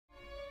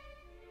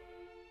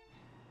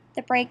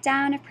The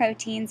breakdown of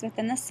proteins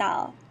within the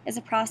cell is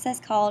a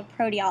process called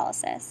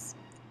proteolysis.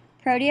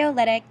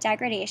 Proteolytic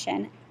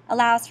degradation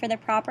allows for the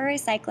proper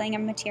recycling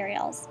of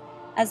materials,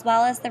 as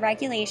well as the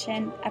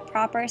regulation of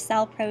proper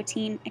cell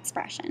protein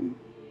expression.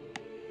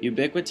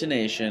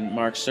 Ubiquitination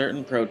marks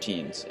certain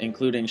proteins,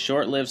 including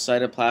short-lived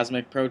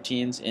cytoplasmic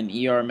proteins and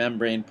ER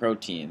membrane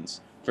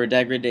proteins, for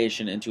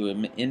degradation into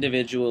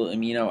individual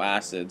amino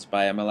acids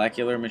by a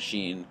molecular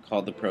machine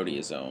called the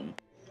proteasome.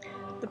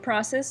 The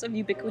process of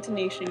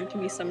ubiquitination can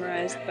be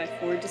summarized by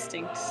 4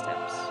 distinct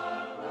steps.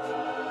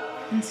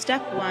 In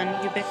step 1,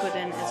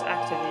 ubiquitin is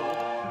activated.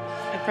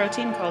 A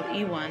protein called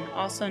E1,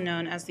 also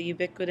known as the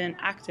ubiquitin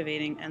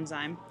activating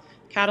enzyme,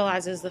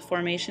 catalyzes the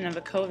formation of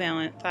a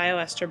covalent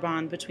thioester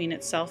bond between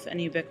itself and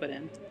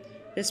ubiquitin.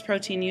 This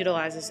protein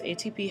utilizes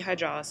ATP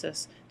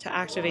hydrolysis to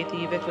activate the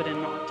ubiquitin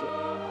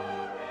molecule.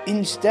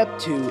 In step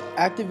 2,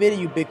 activated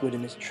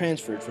ubiquitin is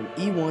transferred from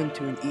E1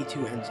 to an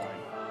E2 enzyme,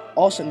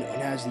 also known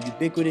as the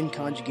ubiquitin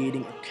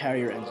conjugating or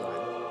carrier enzyme.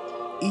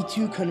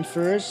 E2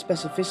 confers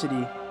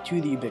specificity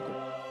to the ubiquitin.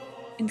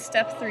 In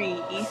step 3,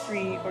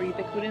 E3, or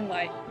ubiquitin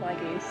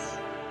ligase,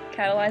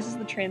 catalyzes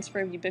the transfer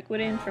of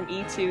ubiquitin from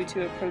E2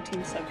 to a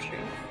protein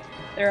substrate.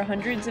 There are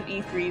hundreds of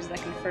E3s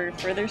that confer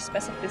further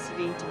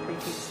specificity to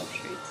protein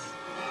substrates.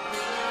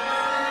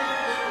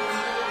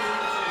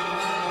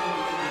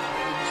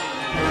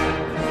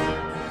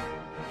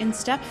 In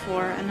step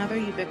 4, another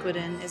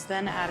ubiquitin is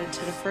then added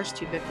to the first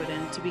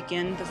ubiquitin to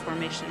begin the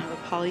formation of a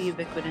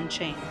polyubiquitin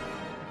chain.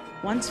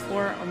 Once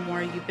 4 or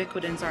more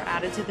ubiquitins are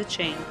added to the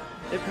chain,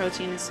 the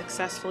protein is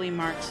successfully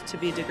marked to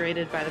be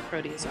degraded by the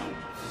proteasome.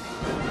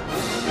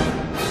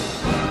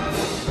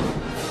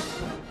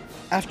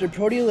 After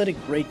proteolytic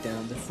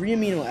breakdown, the free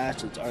amino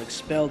acids are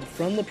expelled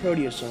from the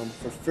proteasome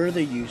for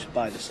further use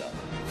by the cell.